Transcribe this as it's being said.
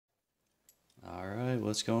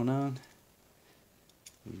what's going on?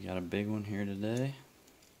 We got a big one here today.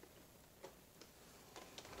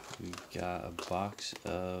 We've got a box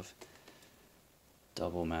of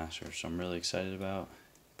double masters, so I'm really excited about.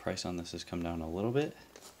 Price on this has come down a little bit,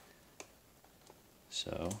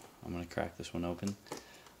 so I'm going to crack this one open.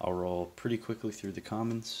 I'll roll pretty quickly through the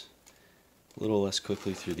commons, a little less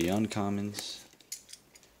quickly through the uncommons,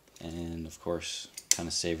 and of course kind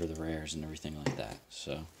of savor the rares and everything like that.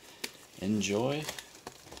 So enjoy.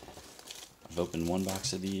 I've opened one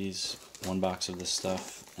box of these, one box of this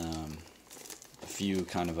stuff, a few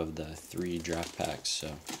kind of the 3 draft packs,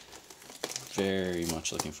 so very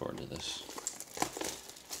much looking forward to this.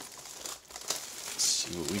 Let's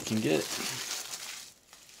see what we can get.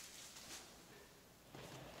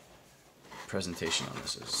 Presentation on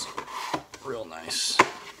this is real nice.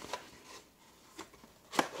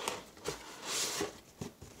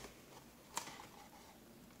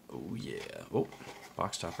 Oh yeah. Oh,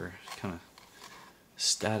 box topper kind of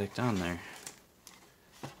static on there.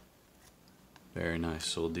 Very nice.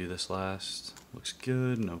 So we'll do this last. Looks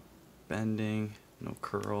good. No bending, no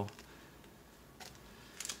curl.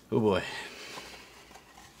 Oh boy.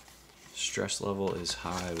 Stress level is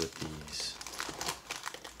high with these.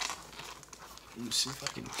 Let me see if I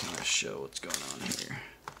can kind of show what's going on here.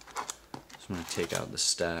 So I'm going to take out the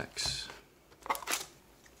stacks.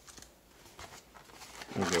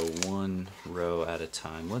 We'll go one row at a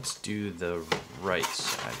time. Let's do the right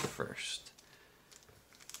side first.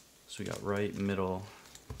 So we got right, middle,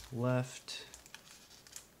 left.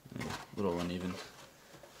 A little uneven.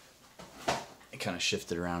 It kind of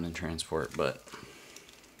shifted around in transport, but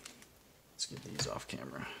let's get these off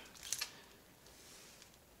camera.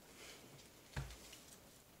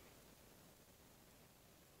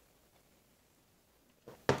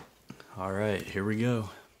 Alright, here we go.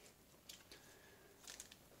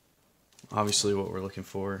 Obviously what we're looking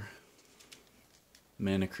for: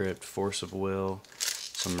 Mana Crypt, Force of Will,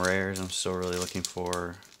 some rares I'm still really looking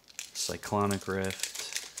for, Cyclonic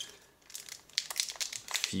Rift,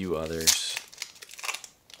 a few others.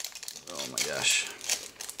 Oh my gosh.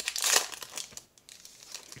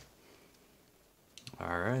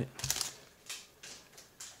 Alright.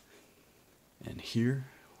 And here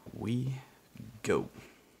we go.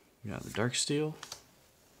 We got the Darksteel,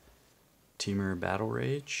 Temur Battle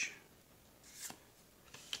Rage,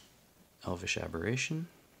 Elvish Aberration.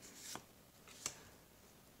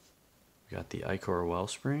 We got the Ichor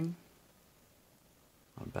Wellspring,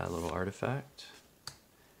 a bad little artifact.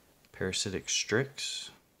 Parasitic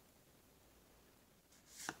Strix.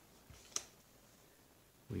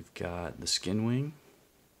 We've got the Skinwing.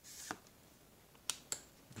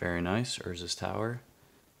 Very nice. Urza's Tower.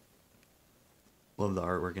 Love the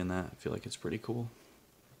artwork in that. I feel like it's pretty cool.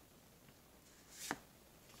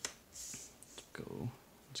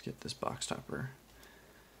 Let's get this box topper.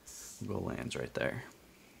 We'll go lands right there.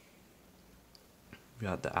 We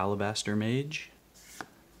got the Alabaster Mage.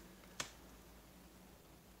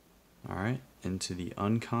 Alright, into the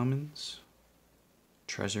uncommons.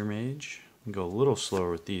 Treasure Mage. We'll go a little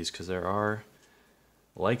slower with these because there are,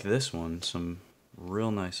 like this one, some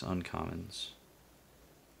real nice uncommons.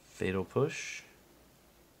 Fatal Push.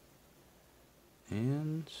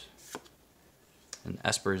 And an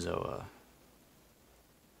Esperzoa.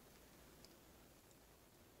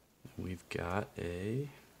 We've got a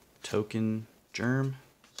Token Germ.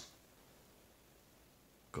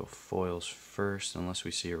 Go foils first unless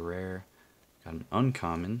we see a rare. Got an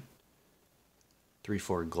uncommon.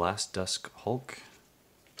 3/4 Glass Dust Hulk.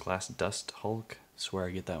 Glass Dust Hulk. Swear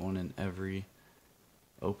I get that one in every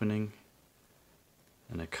opening.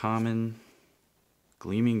 And a common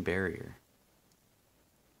Gleaming Barrier.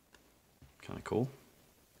 Kind of cool.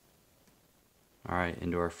 Alright,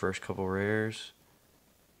 into our first couple rares.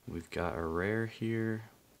 We've got a rare here.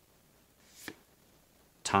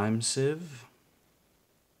 Time Sieve.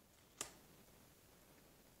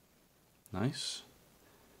 Nice.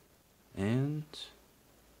 And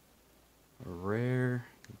a rare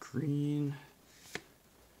green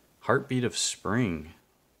Heartbeat of Spring.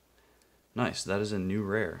 Nice, that is a new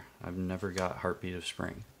rare. I've never got Heartbeat of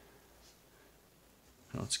Spring.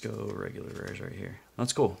 Let's go regular rares right here.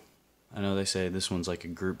 That's cool. I know they say this one's like a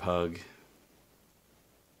group hug.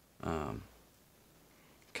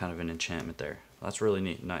 Kind of an enchantment there. That's really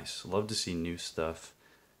neat. Nice. Love to see new stuff.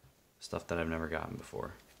 Stuff that I've never gotten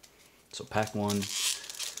before. So pack 1,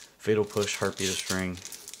 Fatal Push, Heartbeat of Spring,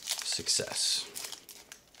 success.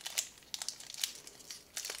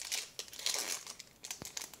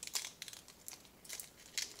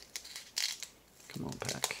 Come on,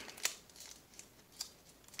 pack.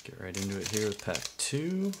 Get right into it here with pack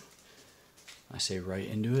 2. I say right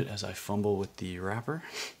into it as I fumble with the wrapper.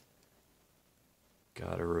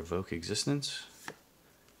 Got a Revoke Existence.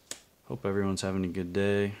 Hope everyone's having a good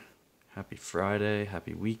day. Happy Friday,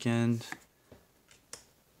 happy weekend.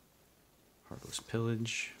 Heartless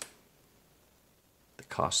Pillage. The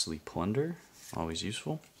Costly Plunder, always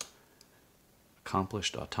useful.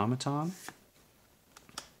 Accomplished Automaton.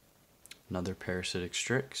 Another Parasitic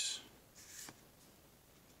Strix.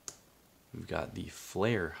 We've got the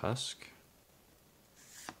Flare Husk.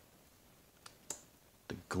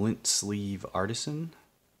 The Glint Sleeve Artisan.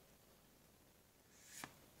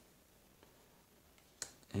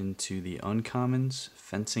 Into the uncommons,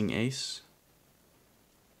 Fencing Ace.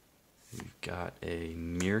 We've got a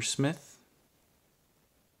Mirrorsmith.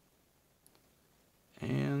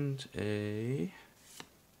 And a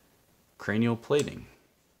Cranial Plating.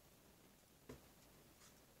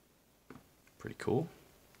 Pretty cool.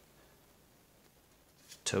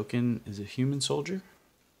 Token is a Human Soldier.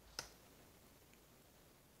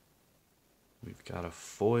 We've got a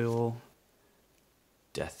foil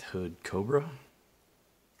Death Hood Cobra.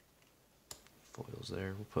 Foils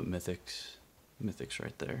there. We'll put mythics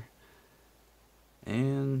right there.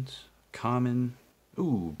 And common.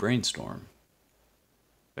 Ooh, Brainstorm.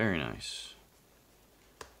 Very nice.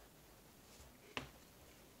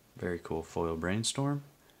 Very cool foil Brainstorm.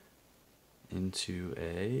 Into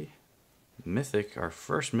a mythic, our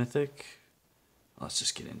first mythic. Let's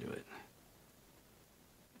just get into it.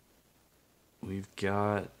 We've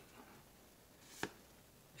got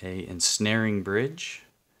a Ensnaring Bridge.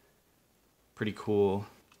 Pretty cool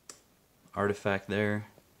artifact there.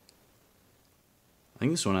 I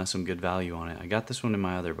think this one has some good value on it. I got this one in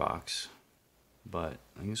my other box, but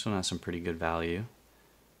I think this one has some pretty good value.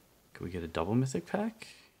 Can we get a double mythic pack?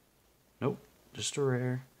 Nope, just a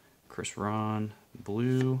rare. Chris Ron,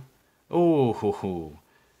 blue. Oh,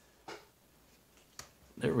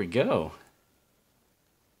 there we go.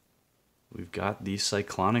 We've got the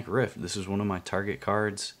Cyclonic Rift. This is one of my target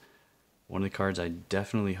cards. One of the cards I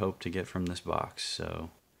definitely hope to get from this box.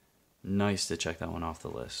 So nice to check that one off the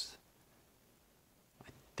list.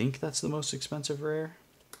 I think that's the most expensive rare.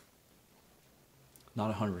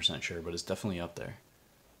 Not 100% sure, but it's definitely up there.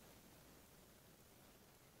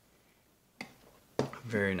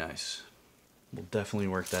 Very nice. We'll definitely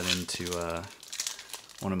work that into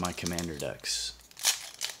one of my commander decks.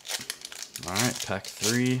 Alright, pack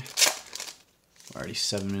 3. We're already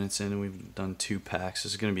 7 minutes in and we've done 2 packs.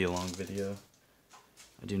 This is going to be a long video.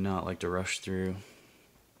 I do not like to rush through.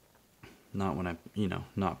 Not when I'm,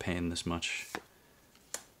 not paying this much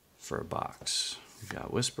for a box. We've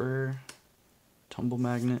got Whisperer, Tumble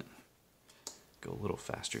Magnet. Go a little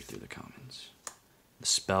faster through the commons. The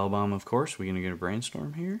Spellbomb, of course. We're going to get a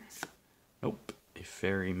Brainstorm here. Nope. A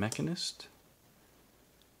Fairy Mechanist.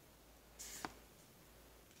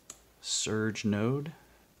 Surge Node.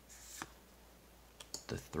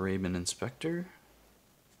 The Thraben Inspector.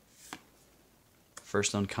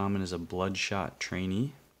 First uncommon is a Bloodshot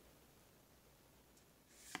Trainee.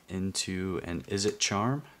 Into an Izzet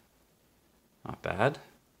Charm. Not bad.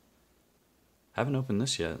 Haven't opened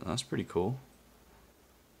this yet. That's pretty cool.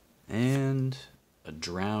 And a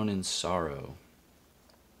Drown in Sorrow.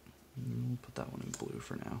 We'll put that one in blue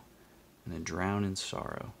for now. And a Drown in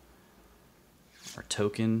Sorrow. Our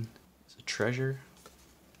token is a treasure.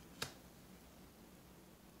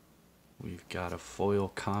 We've got a foil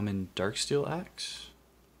common Darksteel Axe.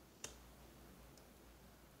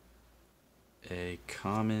 A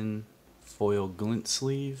common foil Glint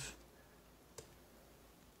Sleeve.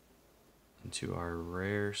 Into our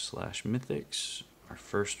rare / mythics. Our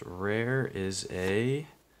first rare is a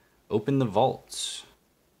Open the Vaults.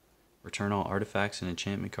 Return all artifacts and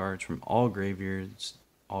enchantment cards from all graveyards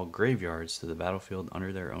to the battlefield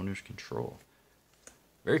under their owner's control.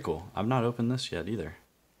 Very cool. I've not opened this yet either.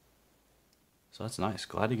 So that's nice.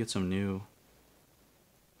 Glad to get some new...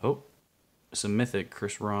 Oh, it's a mythic,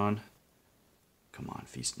 Chris Ron. Come on,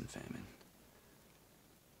 Feast and Famine.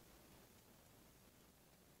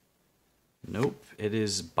 Nope, it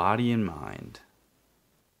is Body and Mind.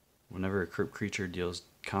 Whenever a Crypt creature deals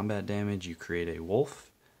combat damage, you create a wolf,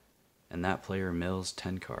 and that player mills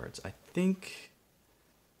 10 cards. I think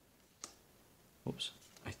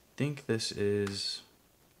this is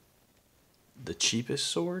the cheapest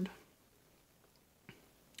sword.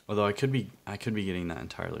 Although I could be getting that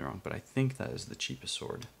entirely wrong, but I think that is the cheapest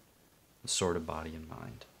sword. The Sword of Body and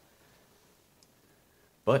Mind.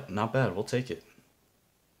 But not bad, we'll take it.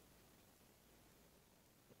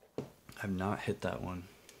 I've not hit that one.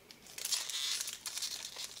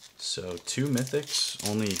 So 2 mythics,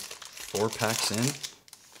 only 4 packs in.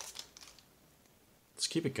 Let's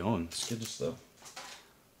keep it going. Let's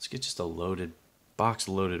get just a loaded box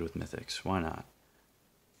loaded with mythics. Why not?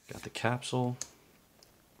 Got the capsule,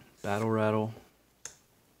 battle rattle,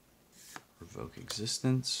 revoke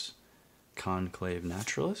existence, conclave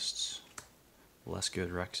naturalists, less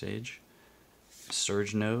good Rex Age,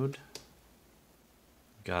 surge node.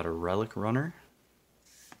 Got a relic runner,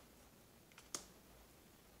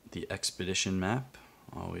 the expedition map,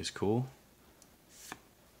 always cool.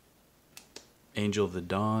 Angel of the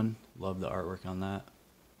Dawn, love the artwork on that.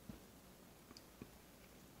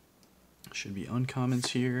 Should be uncommons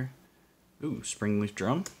here. Ooh, Springleaf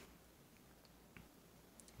Drum.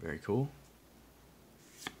 Very cool.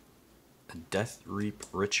 A Death Reap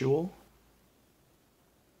Ritual.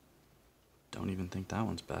 Don't even think that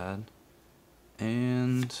one's bad.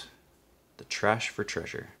 And the Trash for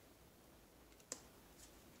Treasure.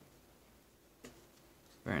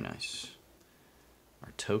 Very nice.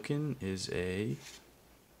 Our token is a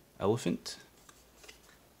elephant.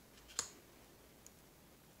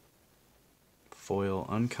 Foil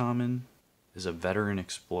uncommon is a veteran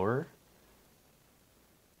explorer.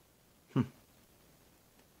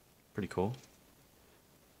 Pretty cool.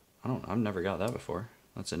 I've never got that before.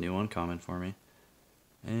 That's a new uncommon for me.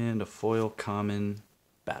 And a foil common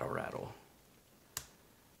battle rattle.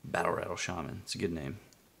 Battle rattle shaman. It's a good name.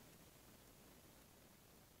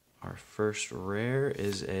 Our first rare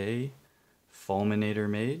is a Fulminator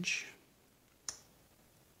Mage.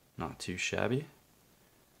 Not too shabby.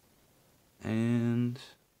 And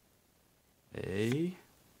a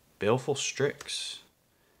Baleful Strix,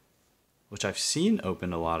 which I've seen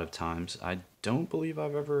opened a lot of times. I don't believe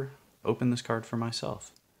I've ever opened this card for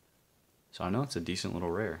myself. So I know it's a decent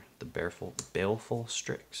little rare. The Baleful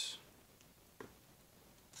Strix.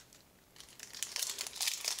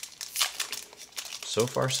 So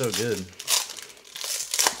far, so good.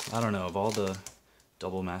 I don't know, of all the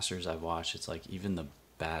Double Masters I've watched, it's like even the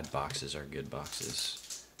bad boxes are good boxes.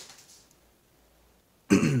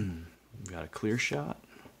 We've got a Clear Shot,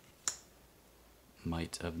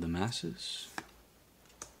 Might of the Masses,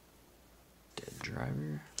 Dead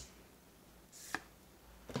Driver,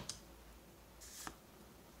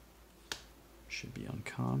 should be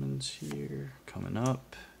uncommons here, coming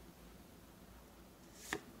up.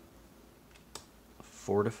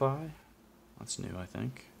 Fortify, that's new I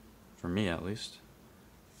think, for me at least.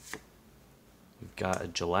 We've got a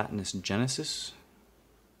Gelatinous Genesis,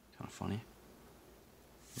 kind of funny.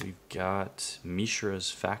 We've got Mishra's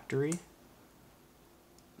Factory,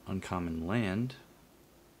 uncommon land,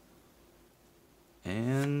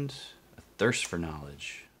 and a Thirst for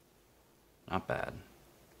Knowledge. Not bad.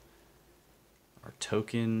 Our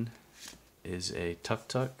token is a Tuk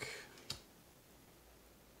Tuk,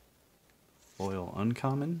 foil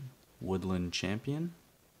uncommon, Woodland Champion,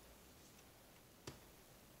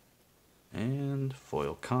 and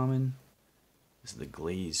foil common is the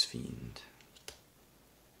Glaze Fiend.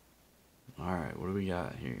 Alright, what do we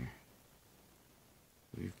got here?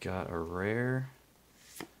 We've got a rare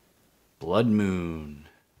Blood Moon.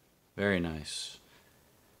 Very nice.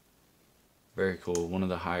 Very cool. One of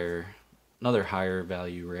the another higher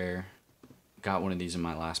value rare. Got one of these in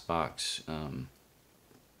my last box.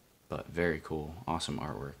 But very cool. Awesome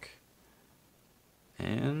artwork.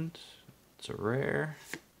 And it's a rare.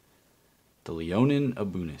 The Leonin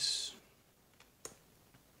Abunis.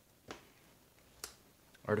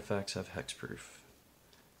 Artifacts have hexproof.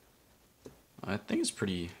 I think it's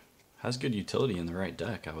has good utility in the right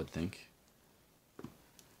deck, I would think.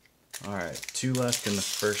 Alright, 2 left in the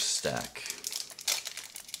first stack.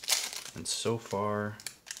 And so far,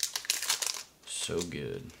 so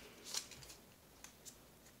good.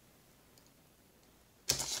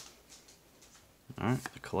 Alright,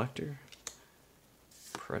 the Collector,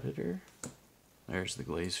 Predator, there's the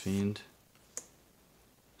Glaze Fiend,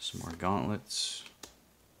 some more gauntlets,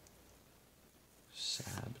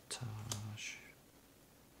 Sabotage,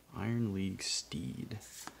 Iron League Steed,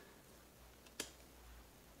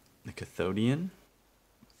 the Cathodian,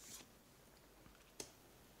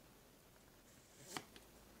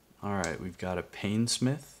 alright, we've got a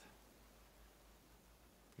Painsmith,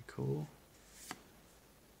 pretty cool.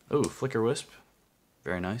 Oh, Flicker Wisp,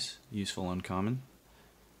 very nice, useful uncommon.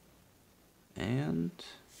 And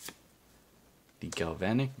the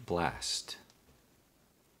Galvanic Blast.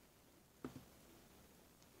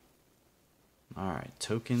 Alright,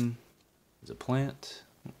 token is a plant.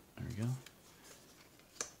 There we go.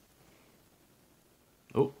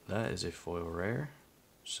 Oh, that is a foil rare.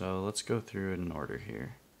 So let's go through it in order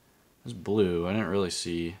here. This blue, I didn't really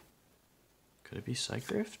see. Could it be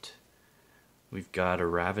Psychrift? We've got a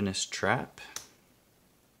Ravenous Trap.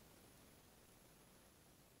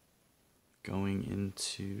 Going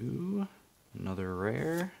into another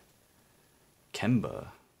rare, Kemba,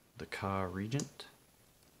 the Ka Regent.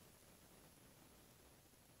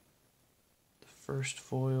 The first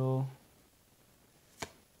foil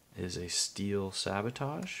is a Steel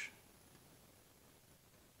Sabotage.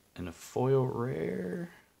 And a foil rare,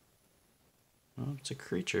 oh, it's a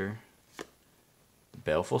creature,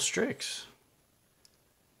 Baleful Strix.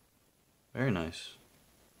 Very nice.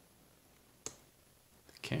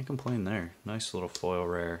 Can't complain there. Nice little foil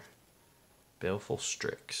rare, Baleful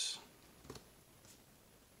Strix.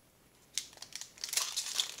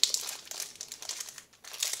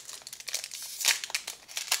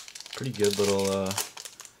 Pretty good little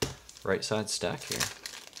right side stack here.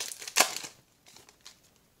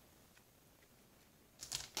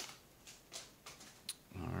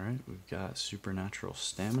 Alright, we've got Supernatural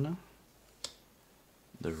Stamina,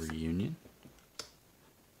 the Reunion,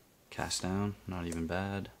 Cast Down, not even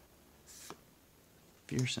bad,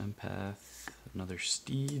 Fierce Empath, another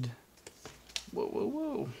Steed, whoa, whoa,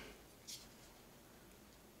 whoa,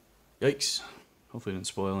 yikes, hopefully didn't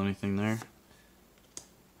spoil anything there.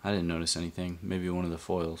 I didn't notice anything, maybe one of the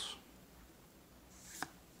foils.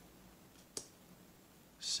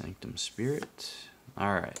 Sanctum Spirit,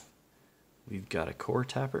 alright. We've got a Core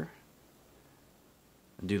Tapper.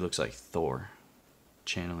 The dude looks like Thor,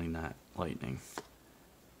 channeling that lightning.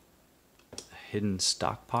 A Hidden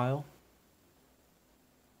Stockpile.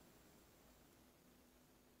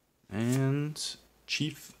 And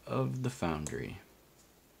Chief of the Foundry.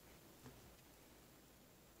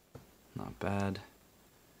 Not bad.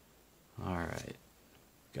 Alright.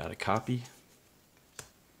 Got a copy.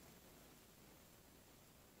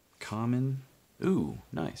 Common. Ooh,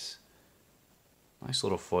 nice. Nice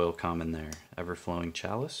little foil common there. Everflowing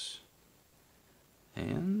Chalice.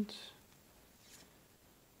 And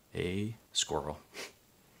a squirrel.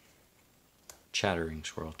 Chattering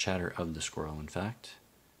squirrel. Chatter of the squirrel, in fact.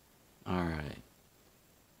 Alright.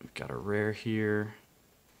 We've got a rare here.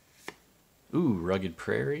 Ooh, Rugged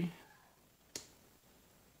Prairie.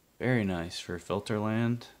 Very nice for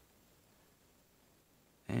Filterland.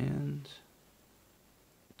 And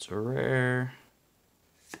it's a rare.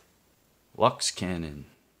 Lux Cannon.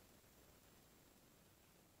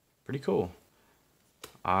 Pretty cool.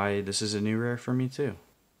 This is a new rare for me too.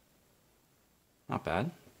 Not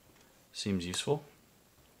bad. Seems useful.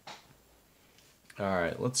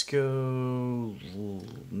 Alright, let's go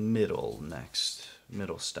middle next.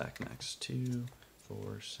 Middle stack next. 2,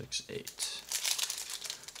 4, 6, 8.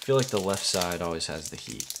 I feel like the left side always has the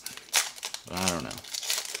heat. But I don't know.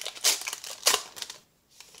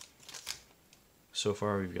 So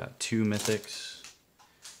far we've got 2 mythics.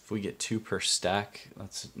 If we get 2 per stack,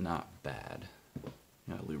 that's not bad.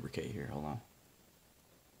 Gotta lubricate here, hold on.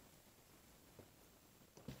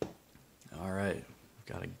 Alright, we've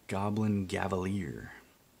got a Goblin Gavalier.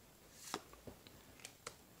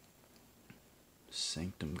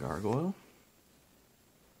 Sanctum Gargoyle.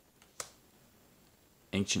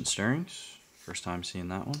 Ancient Stirrings, first time seeing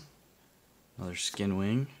that one. Another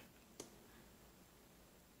Skinwing.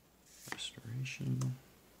 Restoration.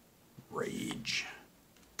 Rage.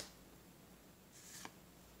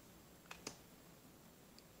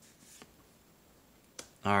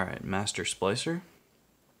 Alright, Master Splicer.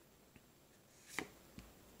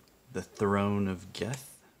 The Throne of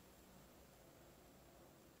Geth.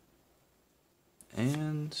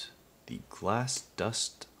 And the Glass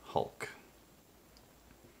Dust Hulk.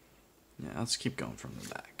 Yeah, let's keep going from the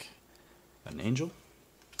back. Got an Angel.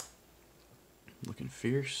 Looking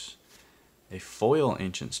fierce. A foil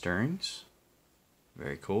Ancient Stirrings.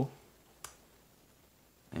 Very cool.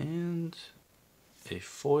 And a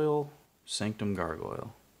foil Sanctum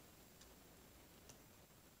Gargoyle.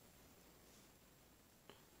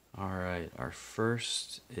 Alright, our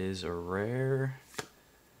first is a rare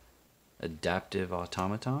Adaptive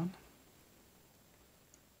Automaton.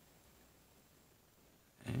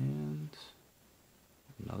 And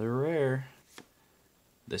another rare.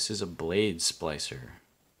 This is a Blade Splicer.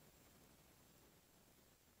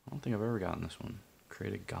 I don't think I've ever gotten this one.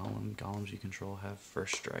 Create a golem. Golems you control have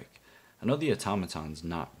first strike. I know the automaton's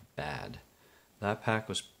not bad. That pack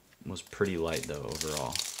was pretty light though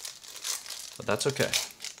overall. But that's okay.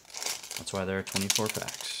 That's why there are 24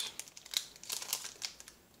 packs.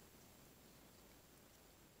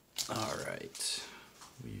 Alright.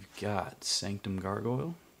 We've got Sanctum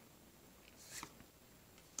Gargoyle.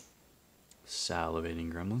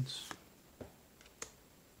 Salivating Gremlins.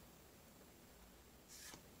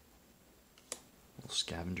 Little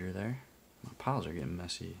scavenger there. My piles are getting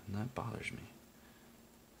messy, and that bothers me.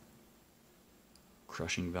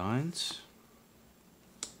 Crushing Vines.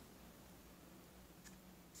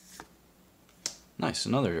 Nice,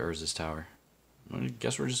 another Urza's Tower. I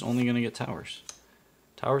guess we're just only going to get towers.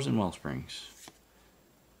 Towers and Wellsprings.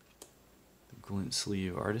 The Glint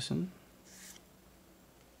Sleeve Artisan.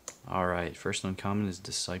 Alright, first uncommon is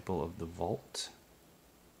Disciple of the Vault.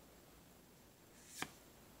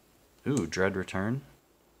 Ooh, Dread Return.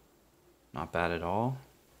 Not bad at all.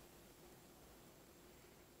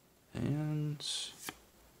 And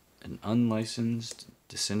an Unlicensed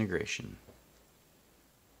Disintegration.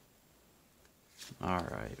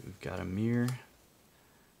 Alright, we've got a Mirror.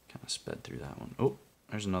 Kind of sped through that one. Oh,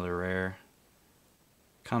 there's another rare.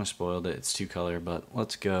 Kind of spoiled it. It's 2-color, but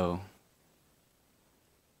let's go.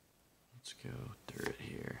 Let's go through it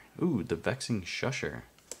here. Ooh, the Vexing Shusher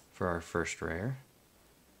for our first rare.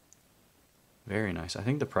 Very nice. I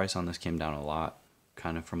think the price on this came down a lot,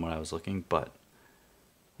 kind of from what I was looking, but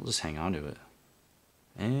we'll just hang on to it.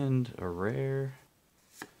 And a rare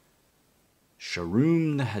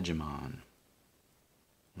Sharuum the Hegemon.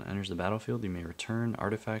 When it enters the battlefield, you may return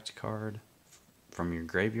artifact card from your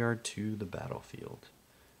graveyard to the battlefield.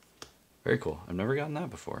 Very cool. I've never gotten that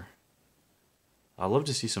before. I'd love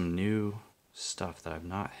to see some new stuff that I've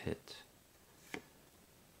not hit.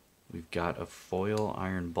 We've got a foil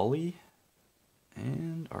Iron Bully.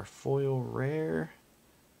 And our foil rare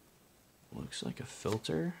looks like a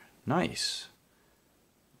filter. Nice.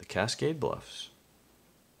 The Cascade Bluffs.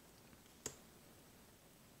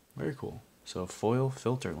 Very cool. So foil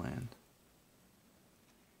filter land.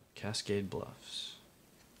 Cascade Bluffs.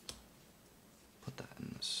 Put that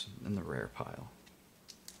in the rare pile.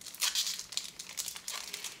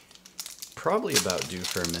 Probably about due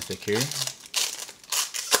for a mythic here.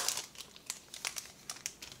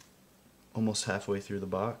 Almost halfway through the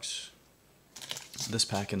box. This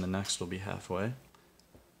pack and the next will be halfway.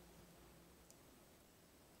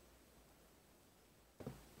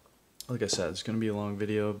 Like I said, it's going to be a long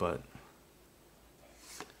video, but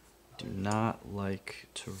do not like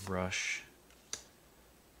to rush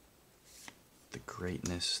the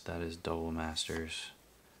greatness that is Double Masters.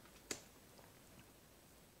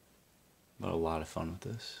 But a lot of fun with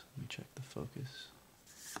this. Let me check the focus.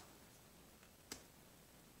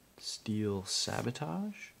 Steel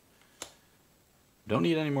Sabotage. Don't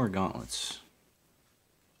need any more gauntlets.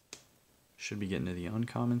 Should be getting to the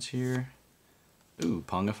uncommons here. Ooh,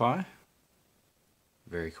 Pongify.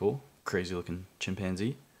 Very cool. Crazy looking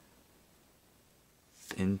chimpanzee.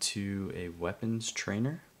 Into a weapons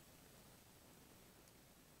trainer.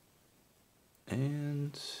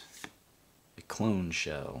 And a clone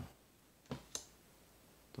shell.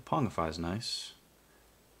 The Pongify is nice.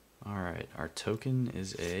 Alright, our token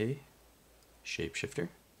is a shapeshifter.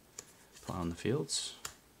 Play on the fields.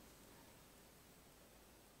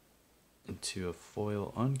 Into a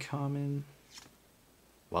foil uncommon.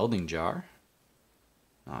 Welding jar.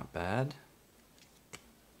 Not bad.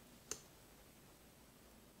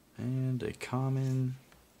 And a common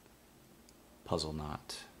puzzle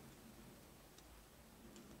knot.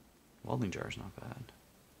 Welding jar's not bad.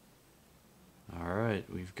 Alright,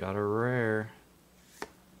 we've got a rare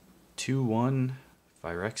 2/1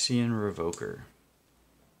 Phyrexian Revoker.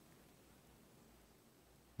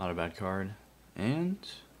 Not a bad card. And,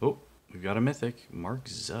 oh, we've got a mythic, Mark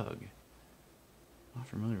Zug. Not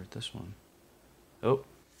familiar with this one. Oh,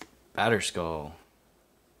 Batterskull.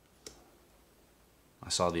 I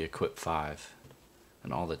saw the Equip 5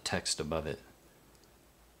 and all the text above it.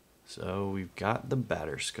 So we've got the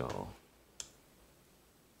Batterskull.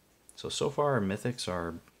 So far our mythics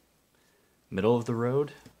are middle of the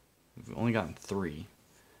road. We've only gotten 3.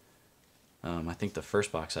 I think the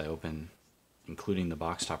first box I opened, including the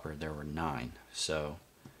box topper, there were 9. So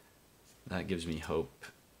that gives me hope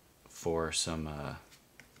for some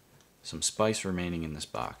spice remaining in this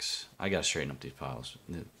box. I gotta straighten up these piles.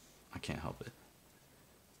 I can't help it.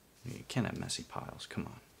 You can't have messy piles. Come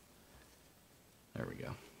on. There we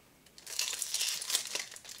go.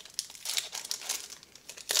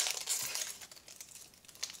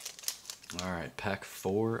 Alright, pack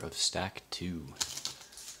 4 of stack 2.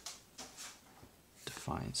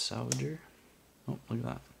 Defiant Salvager. Oh, look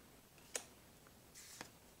at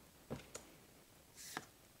that.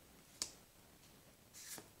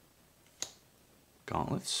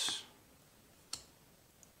 Gauntlets.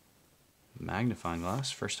 Magnifying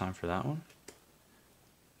Glass. First time for that one.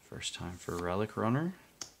 First time for Relic Runner.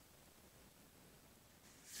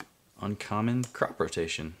 Uncommon Crop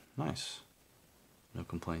Rotation. Nice. No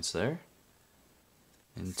complaints there.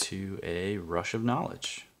 Into a Rush of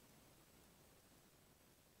Knowledge.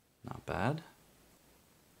 Not bad.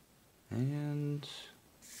 And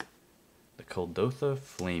the Kuldotha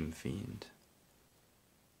Flame Fiend.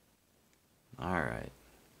 Alright.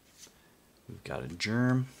 We've got a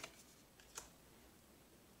Germ,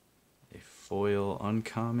 a foil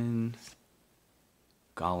uncommon,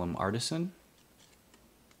 Golem Artisan,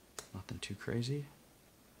 nothing too crazy,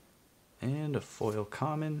 and a foil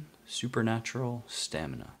common, Supernatural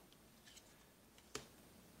Stamina.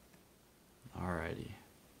 Alrighty,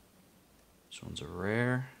 this one's a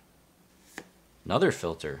rare. Another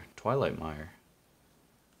filter, Twilight Mire.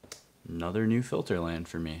 Another new filter land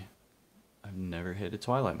for me. I've never hit a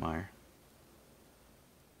Twilight Mire.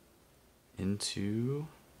 Into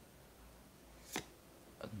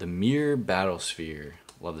the Mirror Battlesphere.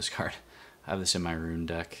 Love this card. I have this in my rune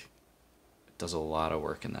deck. It does a lot of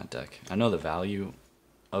work in that deck. I know the value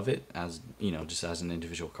of it as, you know, just as an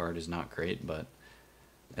individual card is not great, but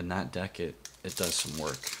in that deck it does some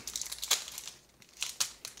work.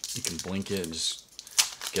 You can blink it and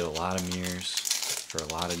just get a lot of mirrors for a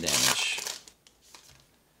lot of damage.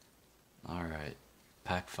 Alright,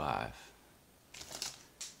 pack 5.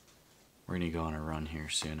 We're going to go on a run here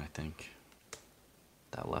soon, I think.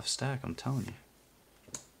 That left stack, I'm telling you.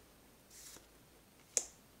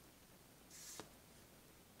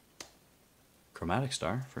 Chromatic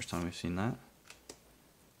Star, first time we've seen that.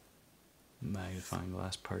 Magnifying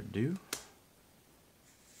Glass Part Due.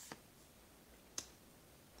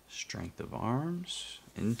 Strength of Arms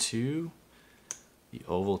into the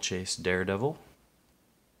Oval Chase Daredevil.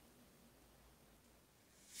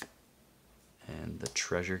 And the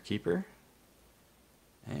Treasure Keeper.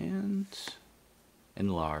 And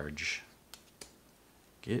Enlarge.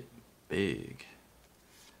 Get big.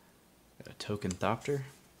 Got a Token Thopter.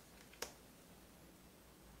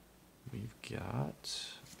 We've got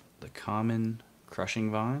the common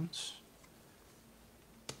Crushing Vines.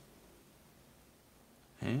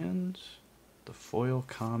 And the foil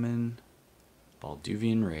common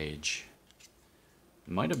Balduvian Rage.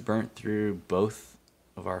 Might have burnt through both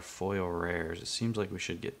of our foil rares. It seems like we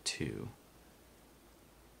should get 2.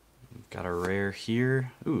 We've got a rare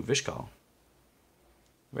here. Ooh, Vishkal.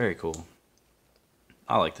 Very cool.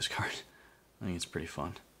 I like this card. I think it's pretty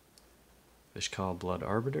fun. Vishkal Blood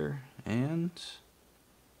Arbiter and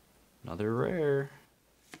another rare.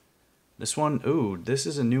 This one, ooh, this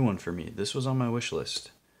is a new one for me. This was on my wish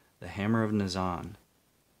list. The Hammer of Nazan.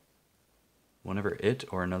 Whenever it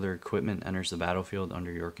or another equipment enters the battlefield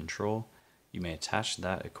under your control, you may attach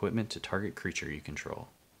that equipment to target creature you control.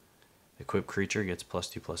 Equipped creature gets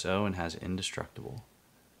 +2/+0 and has indestructible.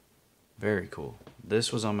 Very cool.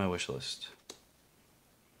 This was on my wish list.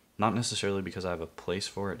 Not necessarily because I have a place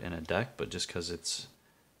for it in a deck, but just because it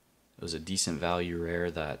was a decent value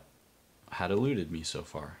rare that had eluded me so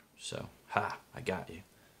far. So, ha, I got you.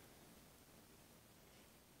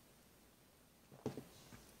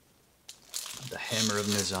 The Hammer of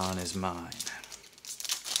Nazan is mine.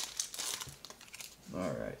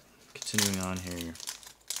 Alright, continuing on here.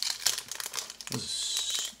 This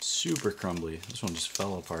is super crumbly. This one just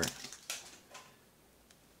fell apart.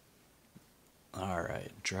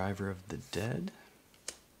 Alright, Driver of the Dead.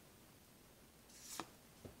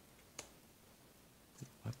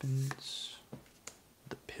 Weapons.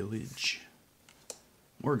 The Pillage.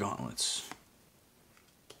 More gauntlets.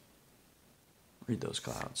 Read those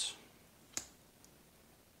clouds.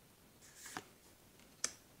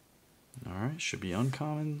 Alright, should be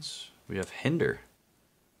uncommons. We have Hinder.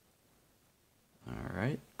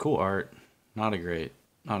 Alright, cool art. Not a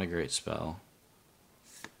great spell.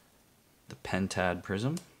 The Pentad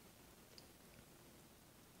Prism.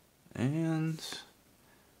 And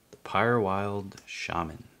the Pyrewild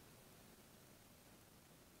Shaman.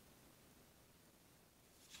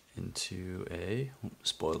 Into a,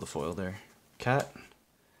 spoil the foil there, cat.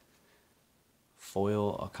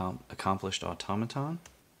 Foil Accomplished Automaton.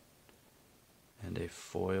 And a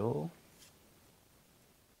foil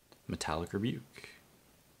Metallic Rebuke.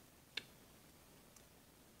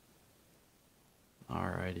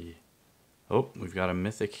 Alrighty. Oh, we've got a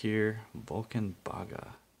mythic here. Vulcan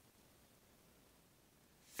Baga.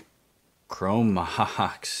 Chrome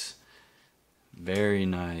Mox. Very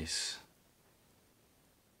nice.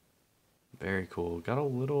 Very cool. Got a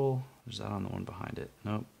little, is that on the one behind it?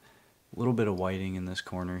 Nope. A little bit of whiting in this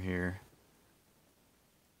corner here.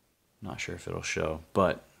 Not sure if it'll show,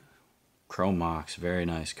 but Chrome Mox, very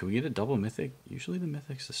nice. Can we get a double mythic? Usually the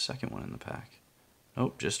mythic's the second one in the pack.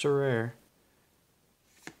 Nope, just a rare.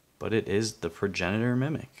 But it is the Progenitor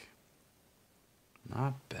Mimic.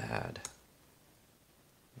 Not bad.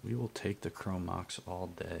 We will take the Chrome Mox all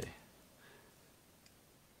day.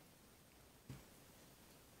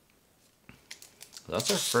 That's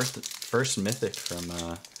our first mythic from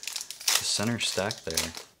the center stack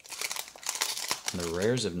there. And the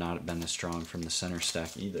rares have not been as strong from the center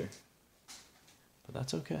stack either. but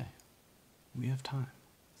that's okay. We have time.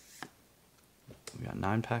 We got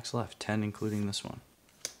 9 packs left, 10 including this one.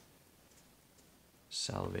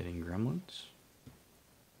 Salivating Gremlins.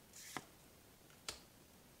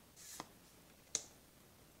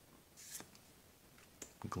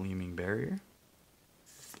 Gleaming Barrier.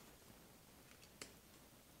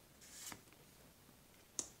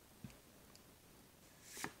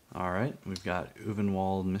 Alright, we've got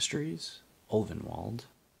Ulvenwald Mysteries. Ulvenwald.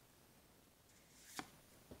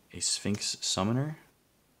 A Sphinx Summoner.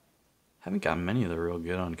 Haven't got many of the real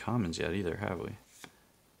good uncommons yet either, have we?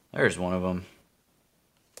 There's one of them.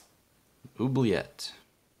 Oubliette.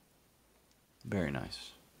 Very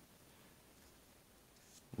nice.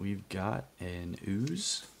 We've got an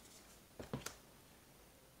Ooze.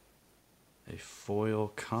 A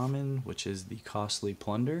foil common, which is the Costly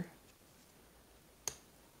Plunder.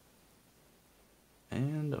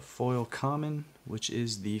 And a foil common, which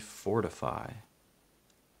is the Fortify.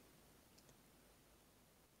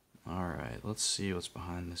 Alright, let's see what's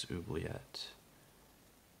behind this Oubliette.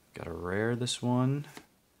 Got a rare this one.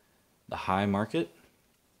 The High Market.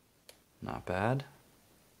 Not bad.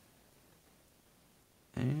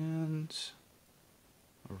 And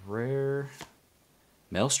a rare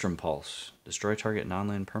Maelstrom Pulse. Destroy target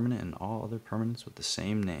non-land permanent and all other permanents with the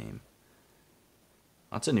same name.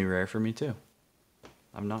 That's a new rare for me too.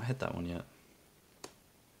 I've not hit that one yet.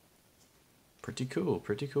 Pretty cool,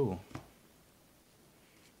 pretty cool.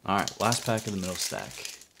 Alright, last pack of the middle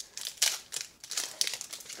stack.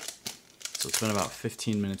 So it's been about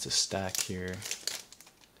 15 minutes a stack here,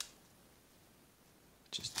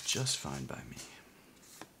 which is just fine by me.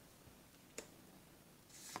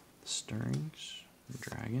 Stirrings,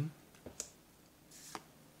 Dragon.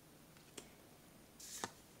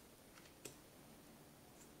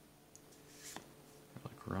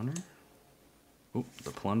 Relic Runner. Oop, the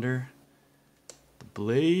Plunder. The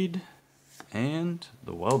Blade. And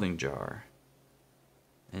the Welding Jar.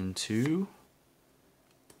 And 2.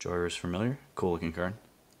 Joyrus Familiar. Cool looking card.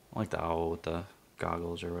 I like the owl with the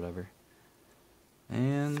goggles or whatever.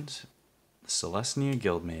 And the Celestia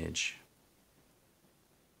Guildmage.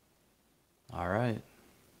 Alright.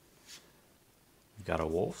 We've got a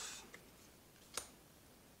Wolf.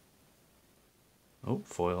 Oh,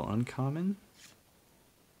 foil uncommon.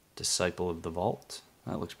 Disciple of the Vault.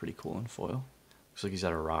 That looks pretty cool in foil. Looks like he's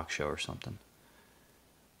at a rock show or something.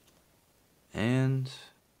 And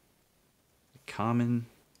common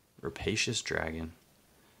Rapacious Dragon.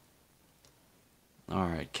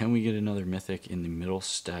 Alright, can we get another mythic in the middle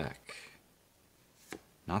stack?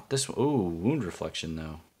 Not this one. Oh, Wound Reflection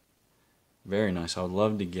though. Very nice. I would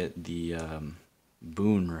love to get the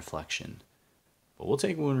Boon Reflection. But we'll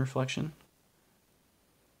take Wound Reflection.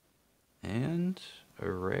 And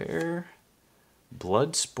a rare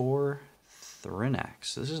Bloodspore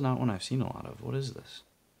Thrinax. This is not one I've seen a lot of. What is this?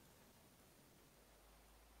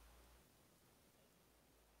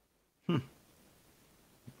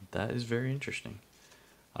 That is very interesting.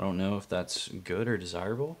 I don't know if that's good or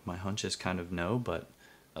desirable. My hunch is kind of no, but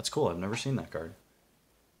that's cool. I've never seen that card.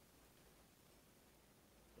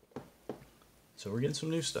 So we're getting some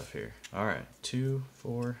new stuff here. Alright, 2,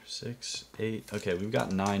 4, 6, 8. Okay, we've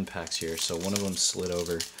got 9 packs here, so one of them slid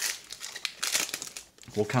over.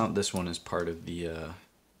 We'll count this one as part of the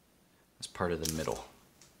middle.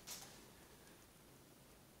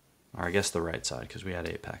 Or I guess the right side, because we had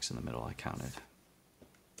 8 packs in the middle, I counted.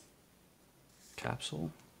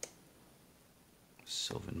 Capsule.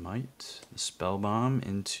 Sylvan Might. The Spell Bomb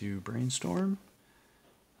into Brainstorm.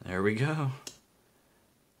 There we go.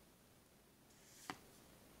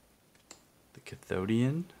 The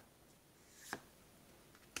Cathodian.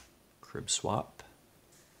 Crib Swap.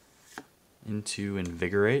 Into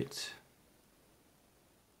Invigorate.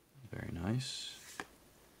 Very nice.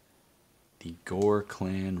 The Gore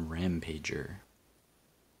Clan Rampager.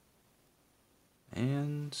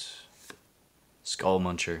 And Skull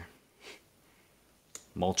Muncher.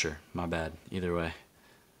 Mulcher, my bad. Either way,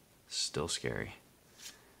 still scary.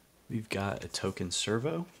 We've got a Token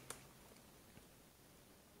Servo.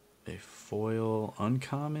 A foil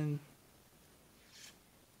uncommon.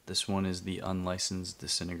 This one is the Unlicensed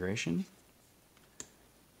Disintegration.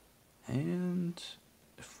 And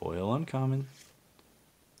a foil uncommon.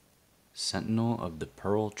 Sentinel of the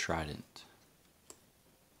Pearl Trident.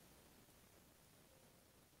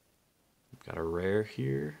 We've got a rare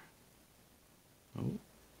here. Oh,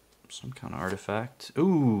 some kind of artifact.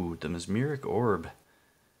 Ooh, the Mesmeric Orb.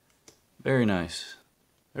 Very nice.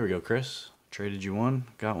 There we go, Chris. Traded you one,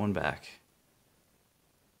 got one back.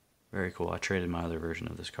 Very cool. I traded my other version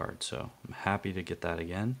of this card, so I'm happy to get that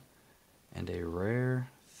again. And a rare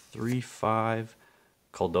 3/5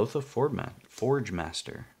 Kuldotha Forge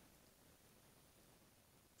Master.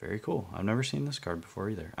 Very cool. I've never seen this card before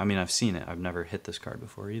either. I mean, I've seen it. I've never hit this card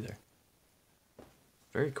before either.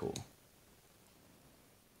 Very cool.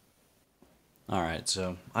 Alright,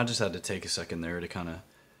 so I just had to take a second there to kind of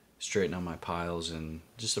straighten out my piles and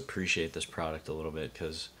just appreciate this product a little bit,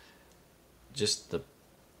 because just the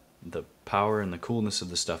power and the coolness of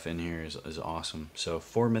the stuff in here is awesome. So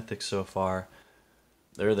 4 mythics so far.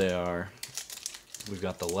 There they are. We've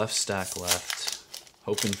got the left stack left.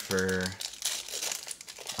 Hoping for,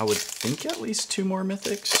 I would think, at least 2 more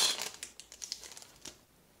mythics.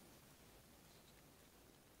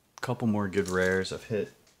 A couple more good rares. I've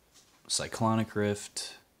hit Cyclonic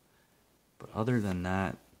Rift, but other than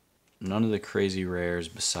that, none of the crazy rares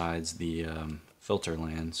besides the filter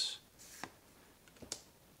lands.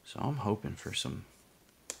 So I'm hoping for some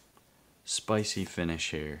spicy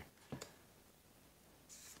finish here.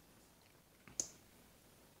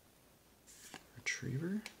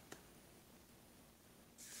 Retriever.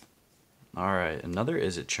 Alright, another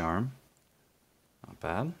Izzet Charm. Not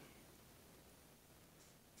bad.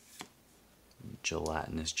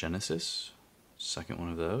 Gelatinous Genesis. Second one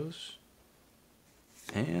of those.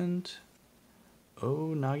 And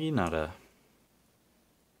Oh Naginata.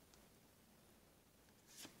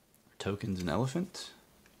 Tokens and Elephant.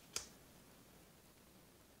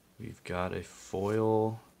 We've got a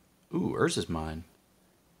foil. Ooh, Urza's Mine.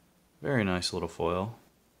 Very nice little foil.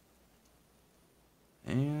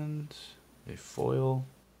 And a foil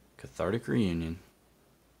Cathartic Reunion.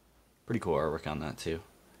 Pretty cool artwork on that too.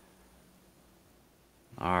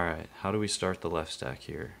 Alright, how do we start the left stack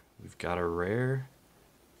here? We've got a rare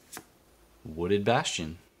Wooded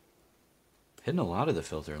Bastion. Hitting a lot of the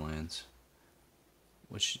filter lands,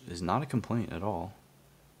 which is not a complaint at all.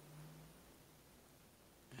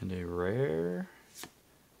 And a rare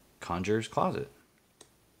Conjurer's Closet.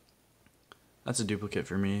 That's a duplicate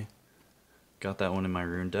for me. Got that one in my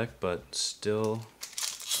rune deck, but still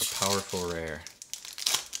a powerful rare.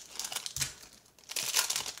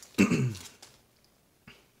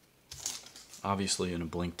 Obviously in a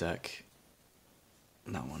blink deck,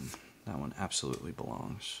 that one absolutely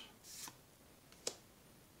belongs.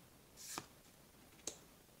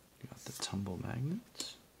 Got the Tumble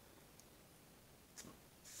Magnet.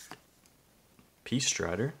 Peace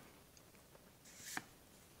Strider.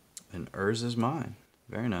 And Urza's Mine.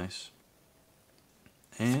 Very nice.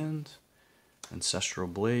 And Ancestral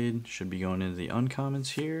Blade should be going into the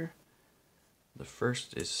uncommons here. The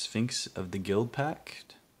first is Sphinx of the Guild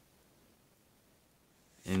Pact.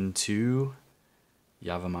 Into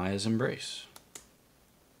Yavimaya Embrace.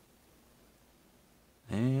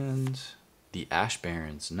 And the Ash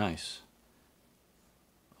Barrens. Nice.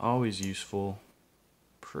 Always useful.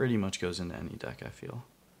 Pretty much goes into any deck, I feel.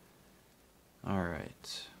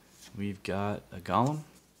 Alright. We've got a Golem.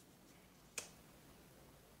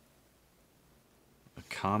 A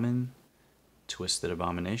common Twisted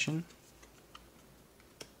Abomination.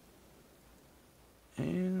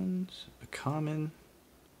 And a common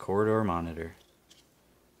Corridor Monitor.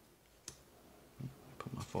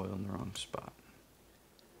 Put my foil in the wrong spot.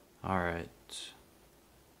 Alright.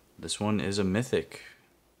 This one is a mythic.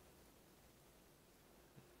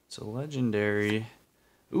 It's a legendary.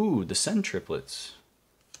 Ooh, the Send Triplets.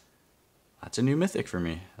 That's a new mythic for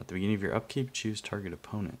me. At the beginning of your upkeep, choose target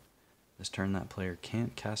opponent. This turn, that player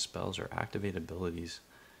can't cast spells or activate abilities.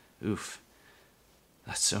 Oof.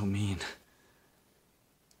 That's so mean.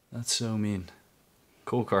 That's so mean.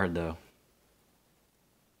 Cool card, though.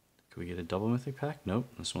 Can we get a double mythic pack? Nope,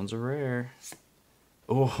 this one's a rare.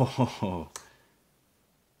 Oh,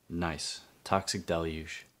 nice. Toxic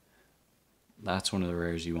Deluge. That's one of the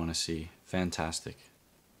rares you want to see. Fantastic.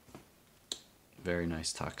 Very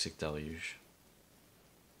nice Toxic Deluge.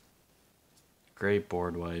 Great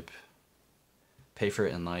board wipe. Pay for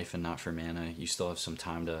it in life and not for mana. You still have some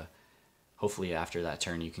time to, hopefully after that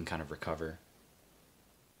turn you can kind of recover.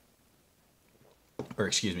 Or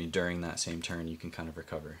excuse me, during that same turn you can kind of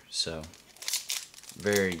recover. So,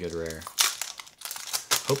 very good rare.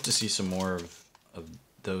 Hope to see some more of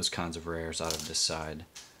those kinds of rares out of this side.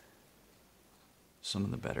 Some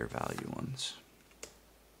of the better value ones.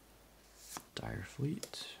 Dire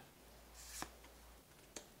Fleet.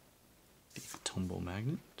 The Tumble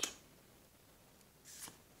Magnet.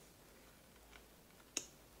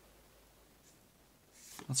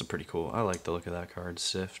 That's a pretty cool. I like the look of that card.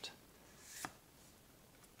 Sift.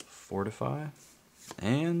 Fortify.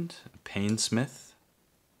 And Painsmith.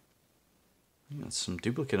 Got some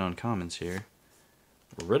duplicate uncommons here.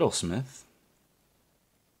 Riddlesmith.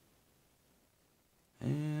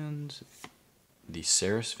 And the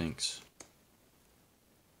Sarah Sphinx.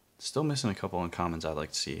 Still missing a couple uncommons I'd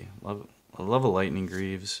like to see. I love a Lightning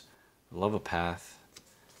Greaves. I love a Path.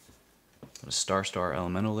 A Star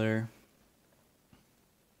Elemental there.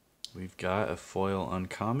 We've got a foil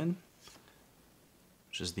uncommon,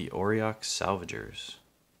 which is the Auriok Salvagers.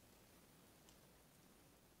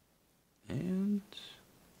 And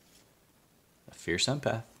a Fierce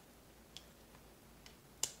Empath.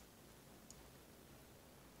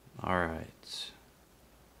 Alright.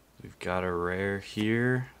 We've got a rare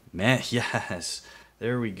here. Man, yes!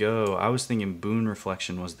 There we go. I was thinking Boon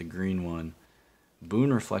Reflection was the green one.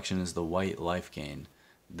 Boon Reflection is the white life gain.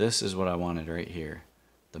 This is what I wanted right here.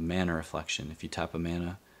 The Mana Reflection. If you tap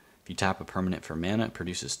a permanent for mana, it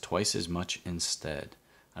produces twice as much instead.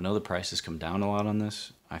 I know the prices come down a lot on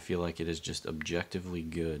this. I feel like it is just objectively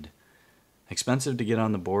good. Expensive to get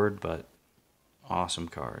on the board, but awesome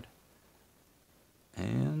card.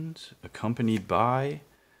 And accompanied by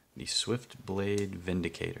the Swiftblade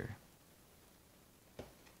Vindicator.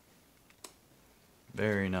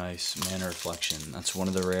 Very nice Mana Reflection. That's one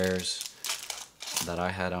of the rares that I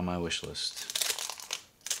had on my wish list.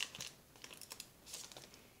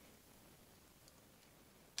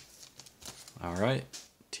 Alright,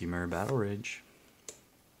 Temur Battle Rage.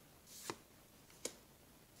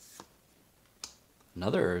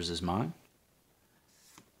 Another Urza's Mine.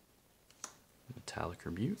 Metallic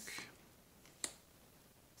Rebuke.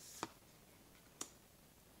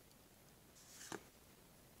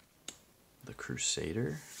 The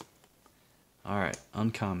Crusader. Alright,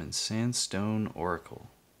 uncommon Sandstone Oracle.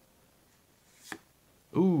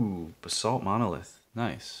 Ooh, Basalt Monolith.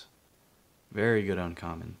 Nice. Very good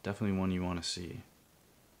uncommon. Definitely one you want to see.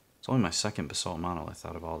 It's only my second Basalt Monolith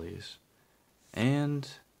out of all these. And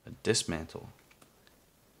a Dismantle.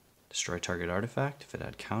 Destroy target artifact if it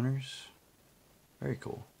had counters. Very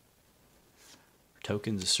cool. For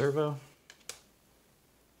tokens, a Servo.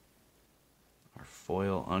 Our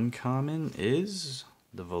foil uncommon is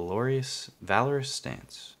the Valorous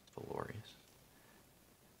Stance. Valorous.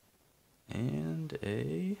 And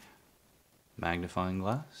a Magnifying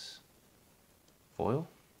Glass. Foil.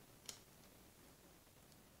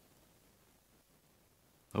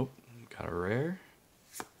 Oh, got a rare.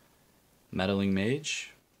 Meddling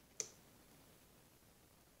Mage.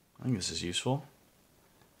 I think this is useful.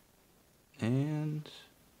 And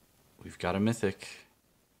we've got a mythic.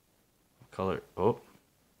 What color? Oh,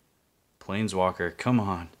 Planeswalker. Come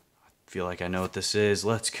on. I feel like I know what this is.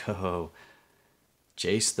 Let's go.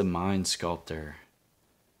 Jace the Mind Sculptor.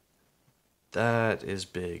 That is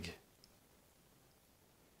big.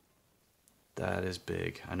 That is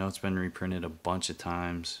big. I know it's been reprinted a bunch of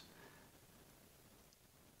times.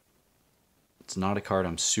 It's not a card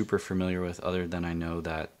I'm super familiar with, other than I know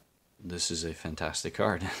that this is a fantastic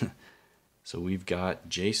card. So we've got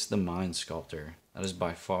Jace the Mind Sculptor. That is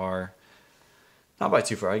by far, not by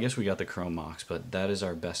too far, I guess we got the Chrome Mox, but that is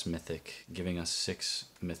our best mythic, giving us 6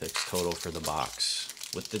 mythics total for the box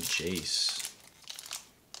with the Jace.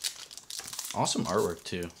 Awesome artwork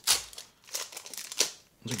too.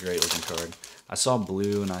 It's a great looking card. I saw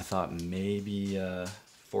blue and I thought maybe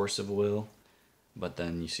Force of Will, but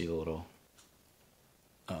then you see the little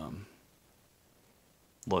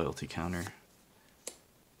loyalty counter.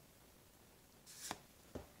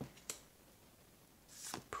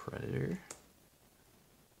 Predator.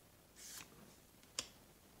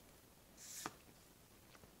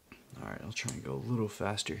 Alright, I'll try and go a little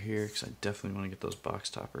faster here because I definitely want to get those box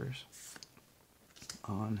toppers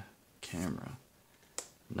on camera.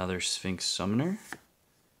 Another Sphinx Summoner.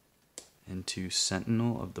 Into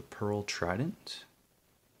Sentinel of the Pearl Trident.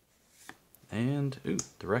 And, ooh,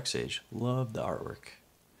 the Rexage. Love the artwork.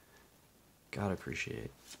 Gotta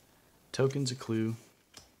appreciate. Tokens a Clue.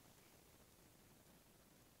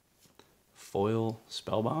 Foil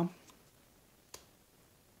Spellbomb.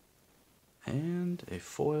 And a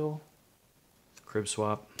foil Crib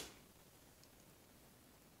Swap.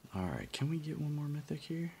 Alright, can we get one more mythic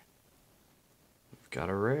here? We've got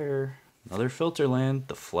a rare. Another Filter Land,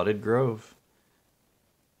 the Flooded Grove.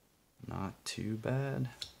 Not too bad.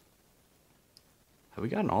 Have we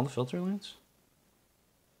gotten all the Filter Lands?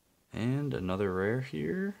 And another rare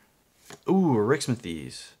here. Ooh, a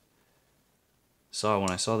Rixmathies. Saw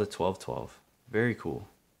when I saw the 12/12. Very cool.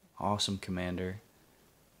 Awesome commander.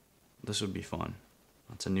 This would be fun.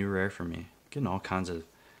 That's a new rare for me. Getting all kinds of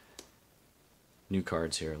new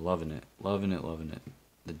cards here. Loving it. Loving it, loving it.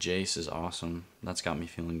 The Jace is awesome. That's got me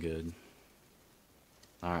feeling good.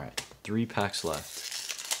 Alright, 3 packs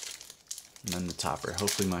left. And then the topper.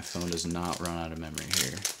 Hopefully my phone does not run out of memory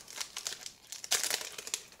here.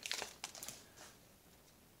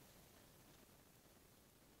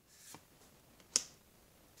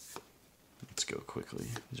 quickly.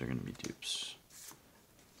 These are going to be dupes.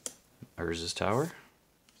 Urza's Tower.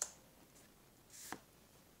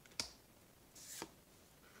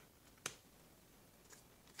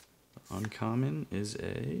 Uncommon is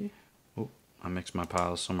a... Oh, I mixed my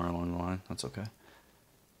piles somewhere along the line. That's okay.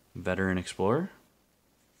 Veteran Explorer.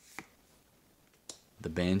 The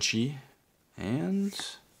Banshee. And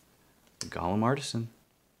Golem Artisan.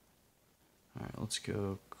 Alright, let's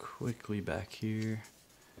go quickly back here.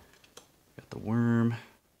 Got the Worm.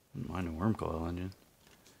 Wouldn't mind a Worm Coil Engine.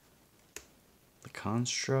 The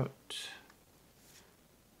Construct.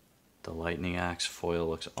 The Lightning Axe foil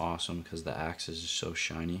looks awesome because the axe is just so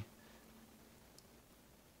shiny.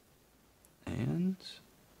 And...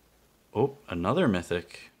 oh, another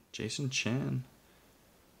Mythic. Jason Chan.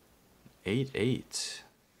 8/8.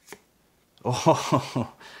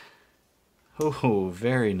 Oh, oh,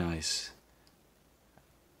 very nice.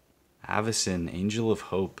 Avacyn, Angel of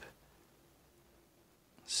Hope.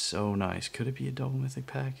 So nice. Could it be a double mythic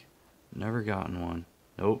pack? Never gotten one.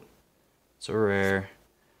 Nope. It's a rare.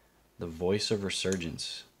 The Voice of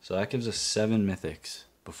Resurgence. So that gives us 7 mythics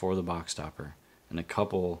before the box topper. And a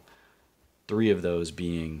couple, 3 of those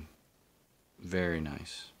being very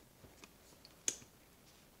nice.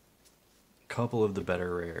 Couple of the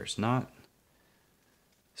better rares. Not...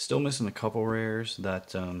 still missing a couple rares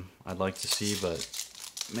that I'd like to see, but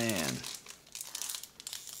man,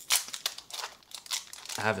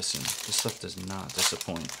 Avacyn, this stuff does not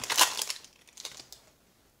disappoint.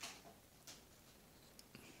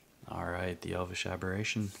 Alright, the Elvish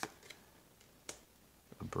Aberration.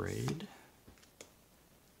 A Braid.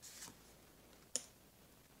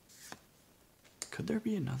 Could there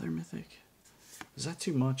be another mythic? Is that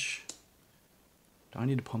too much? Do I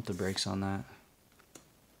need to pump the brakes on that?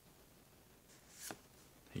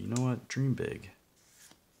 Hey, you know what? Dream big.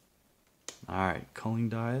 Alright, Culling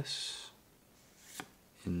Dais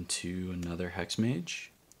into another Hex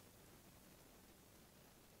Mage.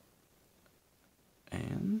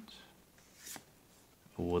 And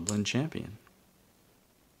a Woodland Champion.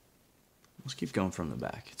 Let's keep going from the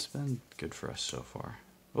back. It's been good for us so far.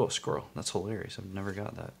 Oh, a Squirrel. That's hilarious. I've never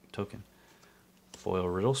got that token. Foil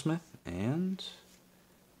Riddlesmith and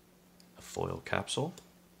a foil Capsule.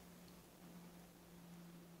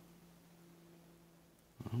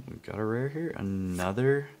 Oh, we've got a rare here.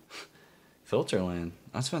 Another Filterland.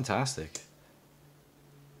 That's fantastic.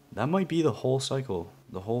 That might be the whole cycle.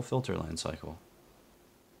 The whole Filterland cycle.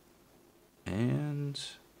 And...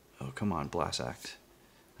 oh, come on. Blast Act.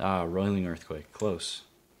 Ah, Roiling Earthquake. Close.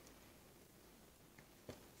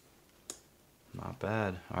 Not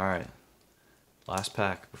bad. Alright. Last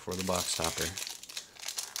pack before the box topper.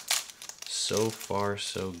 So far,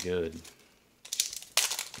 so good.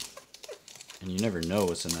 And you never know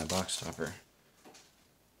what's in that box topper.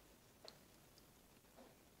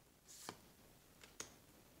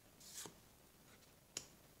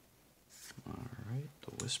 Alright,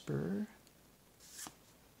 the Whisperer.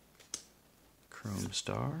 Chrome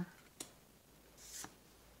Star.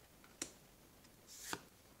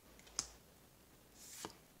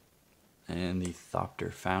 And the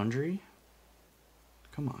Thopter Foundry.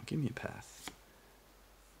 Come on, give me a path.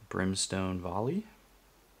 Brimstone Volley.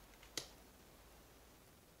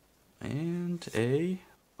 And a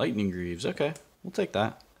Lightning Greaves. Okay, we'll take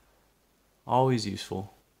that. Always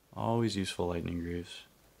useful. Always useful Lightning Greaves.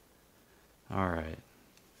 Alright.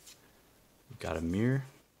 We've got a Mirror.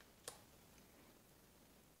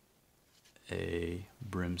 A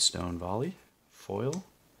Brimstone Volley. Foil.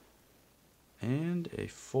 And a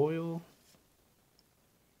foil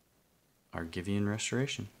Argivian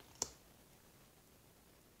Restoration.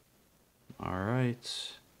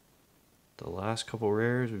 Alright. The last couple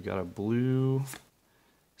rares, we've got a blue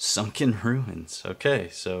Sunken Ruins. Okay,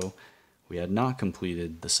 so we had not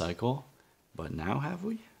completed the cycle, but now have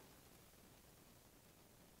we?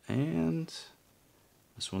 And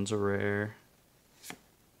this one's a rare.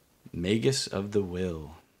 Magus of the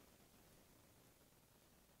Will.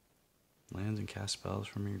 Lands and cast spells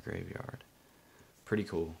from your graveyard. Pretty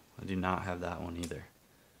cool. I do not have that one either.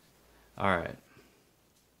 Alright.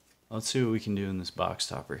 Let's see what we can do in this box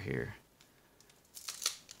topper here.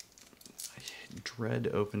 I dread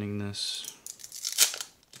opening this.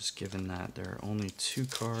 Just given that there are only 2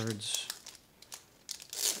 cards.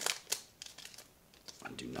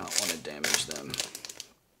 I do not want to damage them.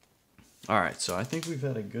 Alright, so I think we've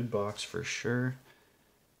had a good box for sure.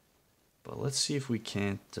 But let's see if we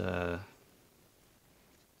can't get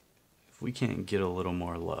a little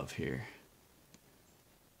more love here.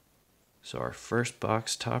 So our first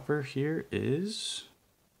box topper here is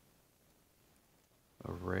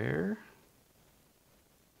a rare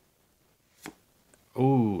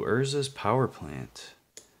Oh, Urza's Power Plant.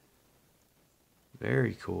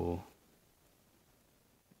 Very cool.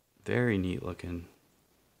 Very neat looking.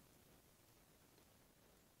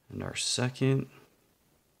 And our second,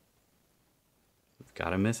 we've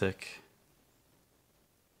got a mythic.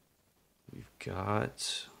 We've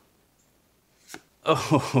got,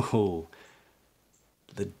 oh,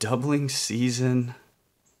 the Doubling Season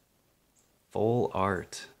full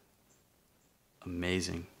art.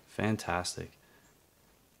 Amazing. Fantastic.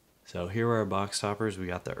 So here are our box toppers. We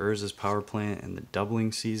got the Urza's Power Plant and the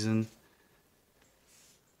Doubling Season.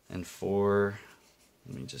 And let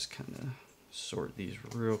me just kind of sort these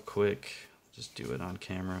real quick. Just do it on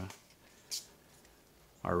camera.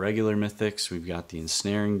 Our regular mythics, we've got the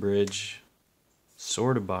Ensnaring Bridge,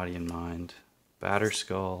 Sword of Body and Mind,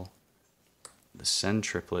 Batterskull, the Sen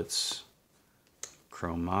Triplets,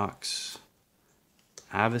 Chrome Mox,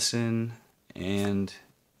 Avacyn, and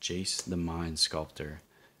Jace the Mind Sculptor.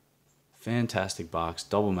 Fantastic box.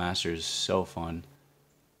 Double Masters, so fun.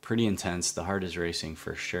 Pretty intense. The heart is racing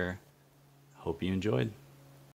for sure. Hope you enjoyed.